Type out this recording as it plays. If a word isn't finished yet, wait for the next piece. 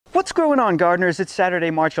What's going on, gardeners? It's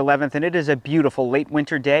Saturday, March 11th, and it is a beautiful late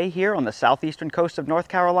winter day here on the southeastern coast of North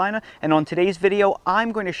Carolina. And on today's video,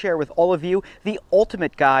 I'm going to share with all of you the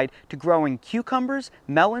ultimate guide to growing cucumbers,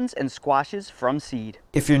 melons, and squashes from seed.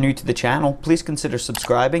 If you're new to the channel, please consider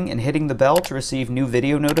subscribing and hitting the bell to receive new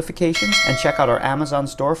video notifications, and check out our Amazon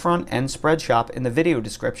storefront and spread shop in the video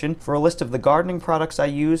description for a list of the gardening products I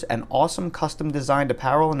use and awesome custom designed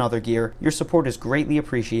apparel and other gear. Your support is greatly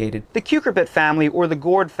appreciated. The Cucurbit family, or the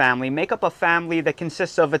Gourd family, make up a family that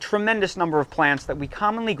consists of a tremendous number of plants that we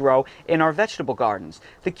commonly grow in our vegetable gardens.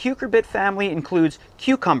 The Cucurbit family includes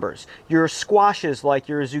cucumbers, your squashes like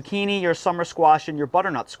your zucchini, your summer squash, and your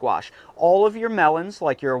butternut squash, all of your melons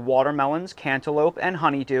like your watermelons, cantaloupe, and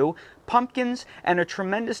honeydew, pumpkins, and a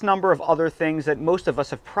tremendous number of other things that most of us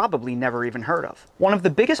have probably never even heard of. One of the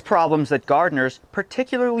biggest problems that gardeners,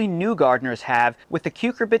 particularly new gardeners, have with the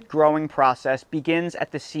cucurbit growing process begins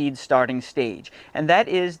at the seed starting stage, and that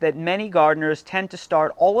is that many gardeners tend to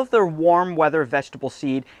start all of their warm weather vegetable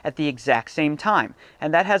seed at the exact same time,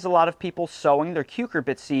 and that has a lot of people sowing their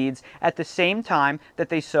cucurbit seeds at the same time that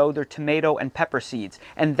they sow their tomato and pepper seeds,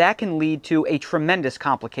 and that can lead to a tremendous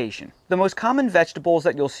complication. The most common vegetables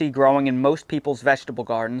that you'll see growing in most people's vegetable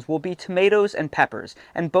gardens will be tomatoes and peppers,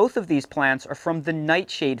 and both of these plants are from the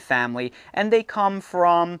nightshade family, and they come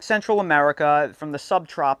from Central America, from the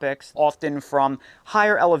subtropics, often from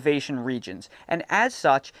higher elevation regions, and as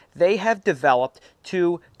such they have developed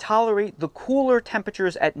to tolerate the cooler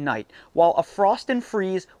temperatures at night. While a frost and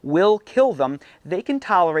freeze will kill them, they can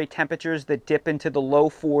tolerate temperatures that dip into the low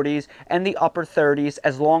 40s and the upper 30s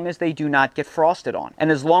as long as they do not get frosted on.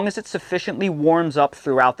 And as long as it sufficiently warms up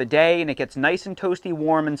throughout the day and it gets nice and toasty,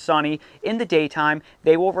 warm and sunny in the daytime,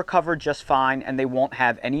 they will recover just fine and they won't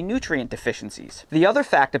have any nutrient deficiencies. The other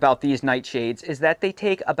fact about these nightshades is that they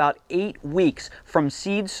take about 8 weeks from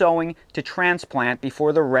seed sowing to transplant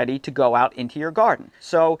before they're ready to go out into your garden.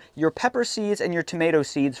 So your pepper seeds and your tomato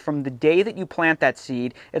seeds, from the day that you plant that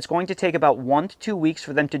seed, it's going to take about 1 to 2 weeks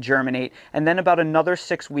for them to germinate, and then about another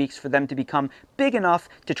 6 weeks for them to become big enough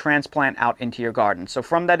to transplant out into your garden. So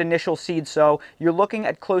from that initial seed sow, you're looking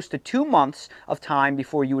at close to 2 months of time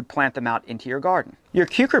before you would plant them out into your garden. Your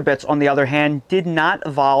cucurbits, on the other hand, did not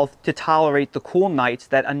evolve to tolerate the cool nights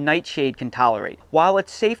that a nightshade can tolerate. While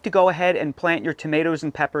it's safe to go ahead and plant your tomatoes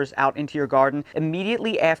and peppers out into your garden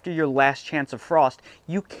immediately after your last chance of frost,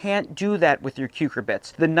 you can't do that with your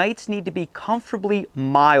cucurbits. The nights need to be comfortably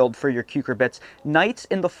mild for your cucurbits. Nights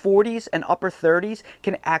in the 40s and upper 30s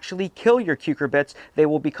can actually kill your cucurbits. They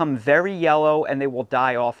will become very yellow and they will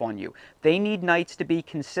die off on you. They need nights to be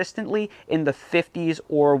consistently in the 50s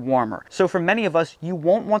or warmer. So for many of us, you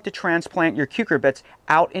won't want to transplant your cucurbits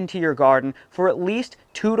out into your garden for at least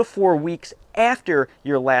 2 to 4 weeks after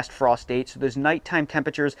your last frost date, so those nighttime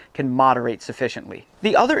temperatures can moderate sufficiently.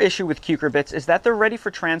 The other issue with cucurbits is that they're ready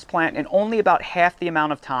for transplant in only about half the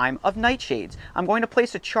amount of time of nightshades. I'm going to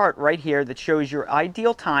place a chart right here that shows your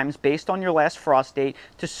ideal times based on your last frost date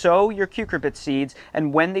to sow your cucurbit seeds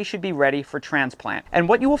and when they should be ready for transplant. And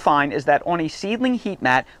what you will find is that on a seedling heat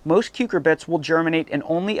mat, most cucurbits will germinate in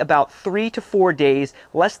only about 3 to 4 days,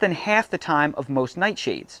 less than half the time of most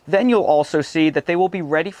nightshades. Then you'll also see that they will be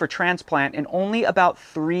ready for transplant in only about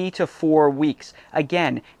 3 to 4 weeks.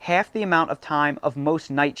 Again, half the amount of time of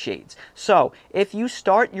most nightshades. So if you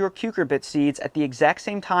start your cucurbit seeds at the exact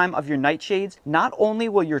same time of your nightshades, not only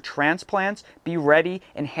will your transplants be ready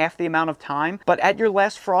in half the amount of time, but at your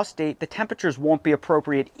last frost date, the temperatures won't be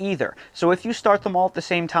appropriate either. So if you start them all at the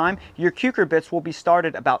same time, your cucurbits will be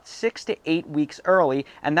started about 6 to 8 weeks early,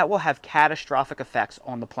 and that will have catastrophic effects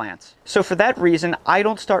on the plants. So for that reason, I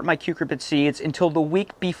don't start my cucurbit seeds until the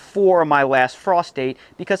week before my last frost date,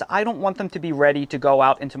 because I don't want them to be ready to go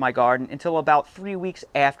out into my garden until about 3 weeks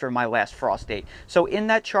after my last frost date. So in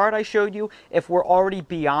that chart I showed you, if we're already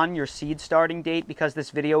beyond your seed starting date because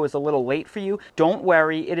this video is a little late for you, don't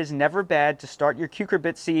worry, it is never bad to start your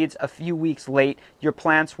cucurbit seeds a few weeks late. Your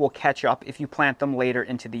plants will catch up if you plant them later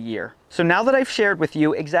into the year. So now that I've shared with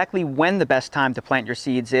you exactly when the best time to plant your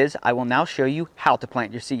seeds is, I will now show you how to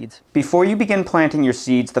plant your seeds. Before you begin planting your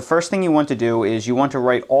seeds, the first thing you want to do is you want to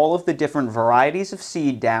write all of the different varieties of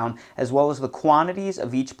seed down, as well as the quantities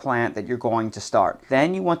of each plant that you're going to start.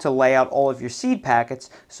 Then you want to lay out all of your seed packets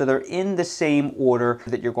so they're in the same order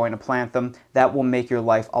that you're going to plant them. That will make your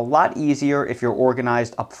life a lot easier if you're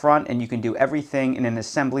organized up front and you can do everything in an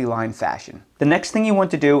assembly line fashion. The next thing you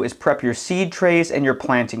want to do is prep your seed trays and your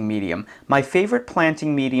planting medium. My favorite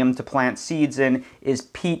planting medium to plant seeds in is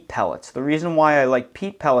peat pellets. The reason why I like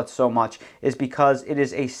peat pellets so much is because it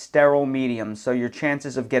is a sterile medium, so your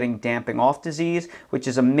chances of getting damping off disease, which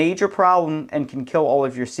is a major problem and can kill all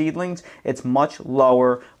of your seedlings, it's much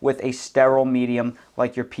lower with a sterile medium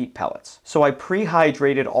like your peat pellets. So I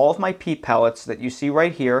pre-hydrated all of my peat pellets that you see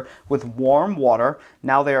right here with warm water.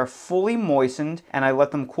 Now they are fully moistened and I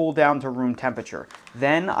let them cool down to room temperature.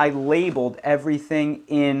 Then I labeled everything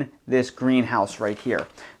in this greenhouse right here.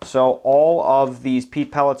 So all of these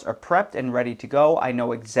peat pellets are prepped and ready to go. I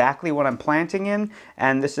know exactly what I'm planting in,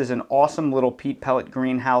 and this is an awesome little peat pellet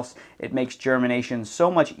greenhouse. It makes germination so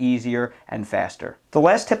much easier and faster. The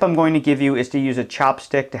last tip I'm going to give you is to use a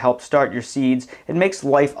chopstick to help start your seeds. It makes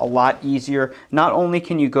life a lot easier. Not only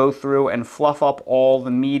can you go through and fluff up all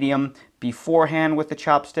the medium beforehand with the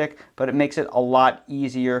chopstick, but it makes it a lot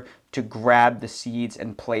easier to grab the seeds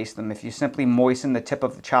and place them. If you simply moisten the tip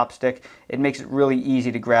of the chopstick, it makes it really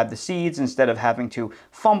easy to grab the seeds instead of having to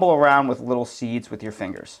fumble around with little seeds with your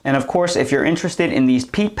fingers. And of course, if you're interested in these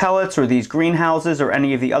peat pellets or these greenhouses or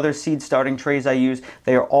any of the other seed starting trays I use,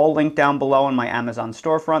 they are all linked down below in my Amazon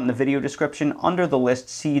storefront in the video description under the list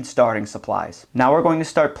Seed Starting Supplies. Now we're going to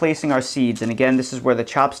start placing our seeds, and again, this is where the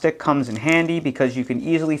chopstick comes in handy because you can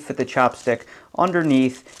easily fit the chopstick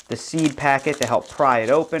underneath the seed packet to help pry it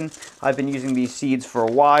open. I've been using these seeds for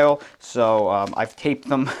a while, so I've taped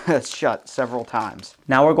them shut several times.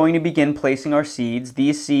 Now we're going to begin placing our seeds.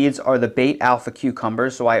 These seeds are the Bait Alpha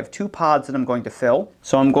cucumbers, so I have 2 pods that I'm going to fill.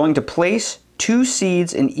 So I'm going to place 2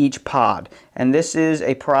 seeds in each pod, and this is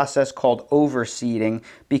a process called overseeding.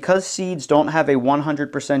 Because seeds don't have a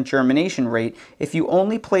 100% germination rate, if you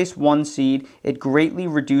only place 1 seed, it greatly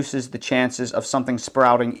reduces the chances of something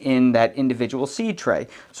sprouting in that individual seed tray.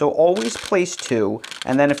 So always place 2,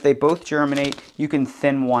 and then if they both germinate, you can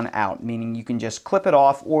thin one out, meaning you can just clip it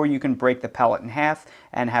off, or you can break the pellet in half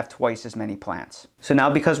and have twice as many plants. So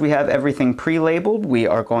now, because we have everything pre-labeled, we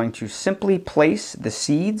are going to simply place the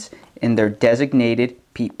seeds in their designated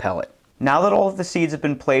peat pellet. Now that all of the seeds have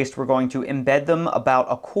been placed, we're going to embed them about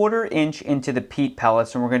 1/4 inch into the peat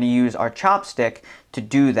pellets, and we're going to use our chopstick to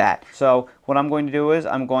do that. So what I'm going to do is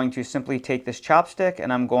I'm going to simply take this chopstick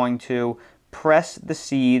and I'm going to press the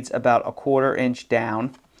seeds about 1/4 inch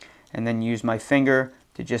down, and then use my finger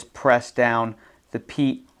to just press down the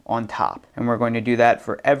peat on top. And we're going to do that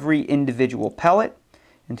for every individual pellet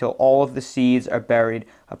until all of the seeds are buried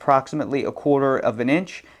approximately 1/4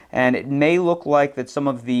 inch. And it may look like that some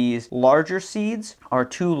of these larger seeds are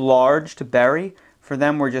too large to bury. For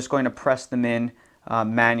them, we're just going to press them in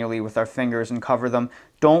manually with our fingers and cover them.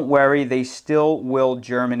 Don't worry, they still will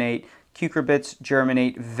germinate. Cucurbits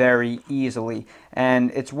germinate very easily.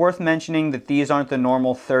 And it's worth mentioning that these aren't the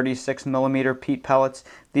normal 36mm peat pellets.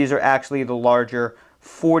 These are actually the larger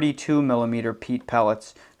 42mm peat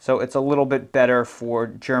pellets. So it's a little bit better for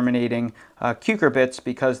germinating cucurbits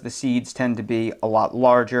because the seeds tend to be a lot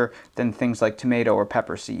larger than things like tomato or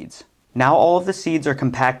pepper seeds. Now all of the seeds are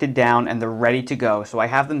compacted down and they're ready to go. So I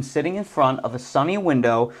have them sitting in front of a sunny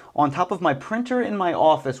window on top of my printer in my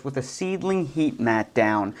office with a seedling heat mat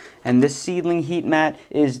down. And this seedling heat mat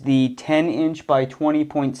is the 10-inch by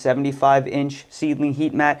 20.75-inch seedling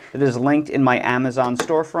heat mat that is linked in my Amazon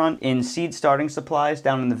storefront in Seed Starting Supplies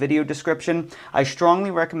down in the video description. I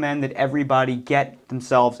strongly recommend that everybody get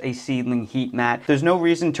themselves a seedling heat mat. There's no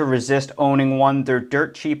reason to resist owning one. They're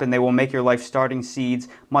dirt cheap and they will make your life starting seeds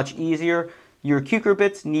much easier. Your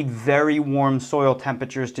cucurbits need very warm soil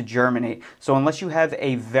temperatures to germinate. So unless you have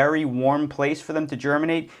a very warm place for them to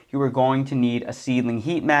germinate, you are going to need a seedling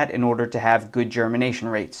heat mat in order to have good germination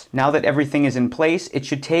rates. Now that everything is in place, it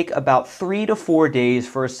should take about 3 to 4 days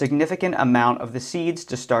for a significant amount of the seeds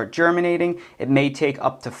to start germinating. It may take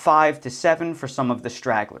up to 5 to 7 for some of the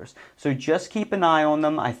stragglers. So just keep an eye on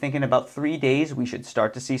them. I think in about 3 days we should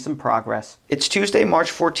start to see some progress. It's Tuesday,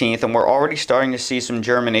 March 14th, and we're already starting to see some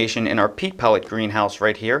germination in our peat pellet greenhouse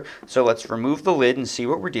right here. So let's remove the lid and see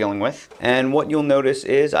what we're dealing with. And what you'll notice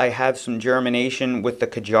is I have some germination with the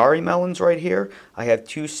Kajari melons right here. I have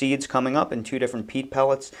 2 seeds coming up in 2 different peat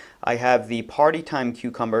pellets. I have the Party Time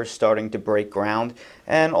cucumbers starting to break ground,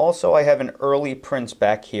 and also I have an early Prince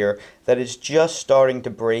back here that is just starting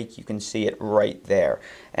to break. You can see it right there.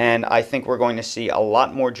 And I think we're going to see a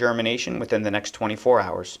lot more germination within the next 24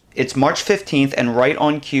 hours. It's March 15th, and right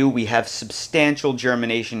on cue we have substantial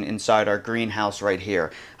germination inside our greenhouse right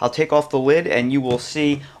here. I'll take off the lid and you will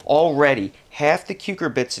see already half the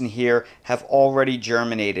cucurbits in here have already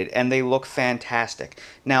germinated and they look fantastic.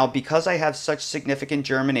 Now, because I have such significant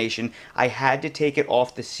germination, I had to take it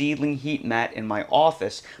off the seedling heat mat in my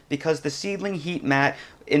office because the seedling heat mat,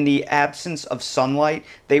 in the absence of sunlight,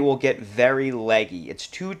 they will get very leggy. It's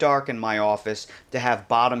too dark in my office to have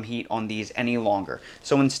bottom heat on these any longer.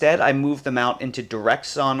 So instead, I moved them out into direct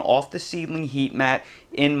sun off the seedling heat mat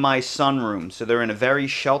in my sunroom. So they're in a very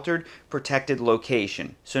sheltered, protected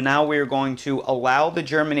location. So now we are going to allow the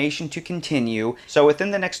germination to continue. So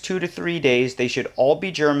within the next 2 to 3 days, they should all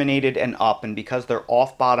be germinated and up. And because they're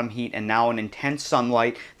off bottom heat and now in intense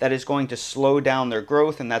sunlight, that is going to slow down their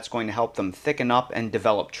growth, and that's going to help them thicken up and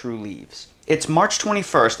develop true leaves. It's March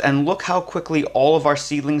 21st, and look how quickly all of our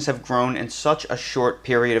seedlings have grown in such a short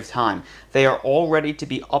period of time. They are all ready to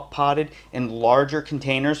be up-potted in larger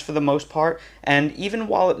containers for the most part, and even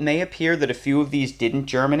while it may appear that a few of these didn't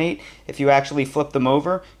germinate, if you actually flip them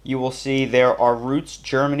over, you will see there are roots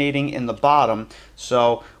germinating in the bottom.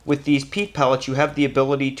 So with these peat pellets, you have the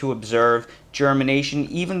ability to observe germination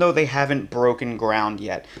even though they haven't broken ground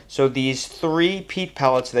yet. So these 3 peat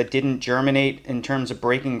pellets that didn't germinate in terms of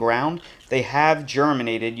breaking ground, they have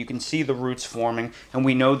germinated. You can see the roots forming, and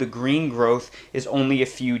we know the green growth is only a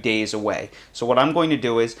few days away. So what I'm going to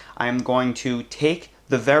do is I'm going to take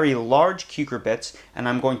the very large cucurbits and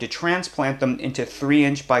I'm going to transplant them into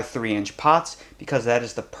 3-inch by 3-inch pots, because that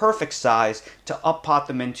is the perfect size to up-pot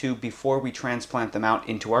them into before we transplant them out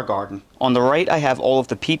into our garden. On the right, I have all of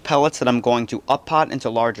the peat pellets that I'm going to up-pot into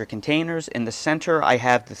larger containers. In the center, I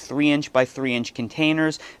have the 3-inch by 3-inch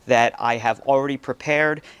containers that I have already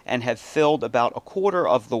prepared and have filled about 1/4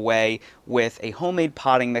 of the way with a homemade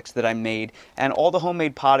potting mix that I made. And all the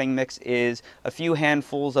homemade potting mix is a few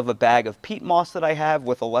handfuls of a bag of peat moss that I have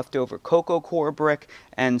with a leftover cocoa coir brick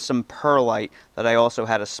and some perlite that I also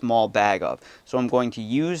had a small bag of. So I'm going to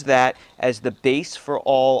use that as the base for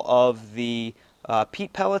all of the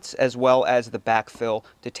peat pellets as well as the backfill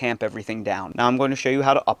to tamp everything down. Now I'm going to show you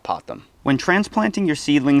how to up-pot them. When transplanting your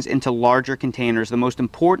seedlings into larger containers, the most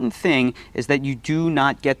important thing is that you do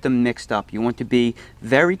not get them mixed up. You want to be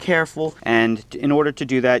very careful, and in order to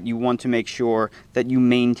do that, you want to make sure that you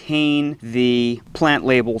maintain the plant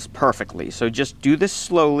labels perfectly. So just do this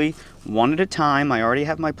slowly, one at a time. I already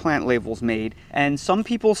have my plant labels made, and some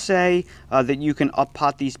people say that you can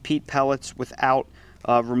up-pot these peat pellets without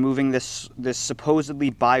removing this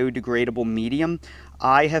supposedly biodegradable medium.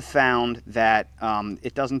 I have found that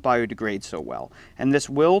it doesn't biodegrade so well, and this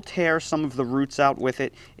will tear some of the roots out with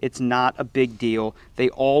it. It's not a big deal. They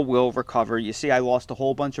all will recover. You see, I lost a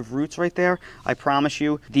whole bunch of roots right there. I promise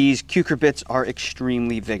you, these cucurbits are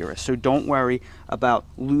extremely vigorous, so don't worry about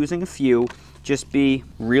losing a few. Just be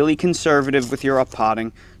really conservative with your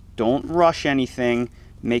up-potting. Don't rush anything.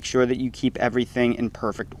 Make sure that you keep everything in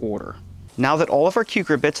perfect order. Now that all of our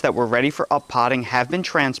cucurbits that were ready for up-potting have been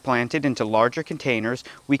transplanted into larger containers,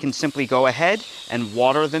 we can simply go ahead and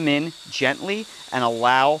water them in gently and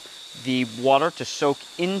allow the water to soak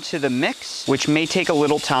into the mix, which may take a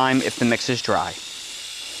little time if the mix is dry.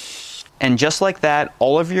 And just like that,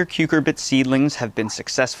 all of your cucurbit seedlings have been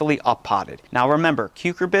successfully up-potted. Now remember,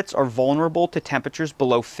 cucurbits are vulnerable to temperatures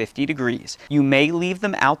below 50 degrees. You may leave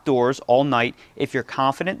them outdoors all night if you're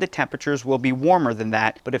confident the temperatures will be warmer than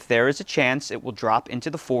that, but if there is a chance it will drop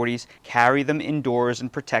into the 40s, carry them indoors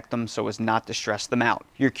and protect them so as not to stress them out.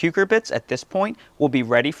 Your cucurbits at this point will be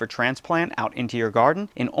ready for transplant out into your garden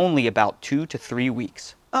in only about 2 to 3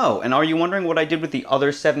 weeks. Oh, and are you wondering what I did with the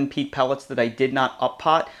other 7 peat pellets that I did not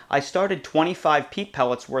up-pot? I started 25 peat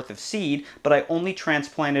pellets worth of seed, but I only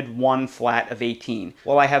transplanted 1 flat of 18.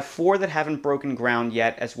 Well, I have 4 that haven't broken ground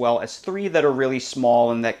yet, as well as 3 that are really small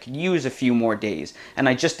and that could use a few more days, and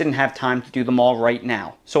I just didn't have time to do them all right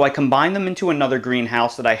now. So I combined them into another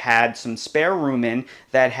greenhouse that I had some spare room in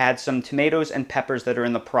that had some tomatoes and peppers that are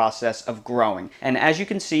in the process of growing. And as you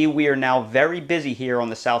can see, we are now very busy here on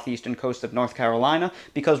the southeastern coast of North Carolina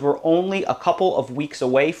because we're only a couple of weeks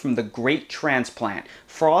away from the great transplant.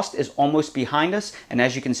 Frost is almost behind us, and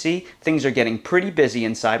as you can see, things are getting pretty busy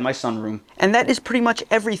inside my sunroom. And that is pretty much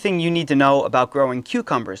everything you need to know about growing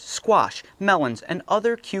cucumbers, squash, melons, and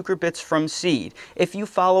other cucurbits from seed. If you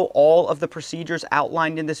follow all of the procedures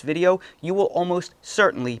outlined in this video, you will almost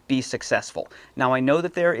certainly be successful. Now, I know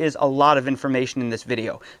that there is a lot of information in this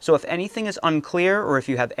video, so if anything is unclear or if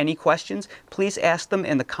you have any questions, please ask them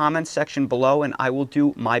in the comments section below and I will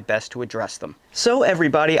do my best to address them. So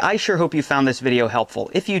everybody, I sure hope you found this video helpful.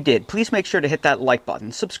 If you did, please make sure to hit that like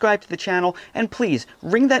button, subscribe to the channel, and please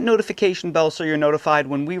ring that notification bell so you're notified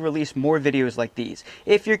when we release more videos like these.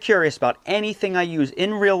 If you're curious about anything I use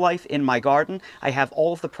in real life in my garden, I have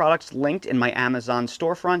all of the products linked in my Amazon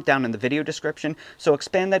storefront down in the video description. So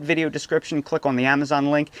expand that video description, click on the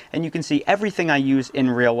Amazon link, and you can see everything I use in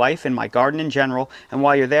real life in my garden in general. And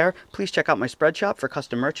while you're there, please check out my spread shop for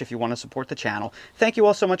custom merch if you want to support the channel. Thank you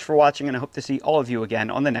all so much for watching, and I hope to see all of you again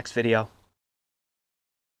on the next video.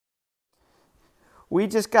 We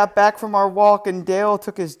just got back from our walk and Dale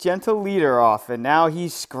took his gentle leader off and now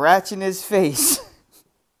he's scratching his face.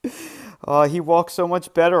 He walks so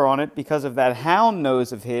much better on it because of that hound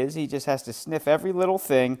nose of his. He just has to sniff every little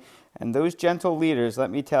thing. And those gentle leaders,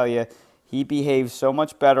 let me tell you, he behaves so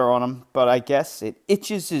much better on them. But I guess it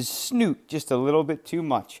itches his snoot just a little bit too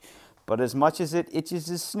much. But as much as it itches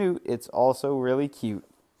his snoot, it's also really cute.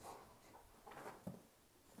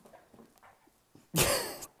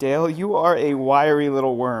 Dale, you are a wiry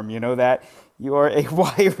little worm. You know that? You are a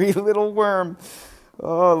wiry little worm.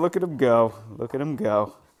 Oh, look at him go. Look at him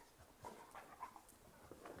go.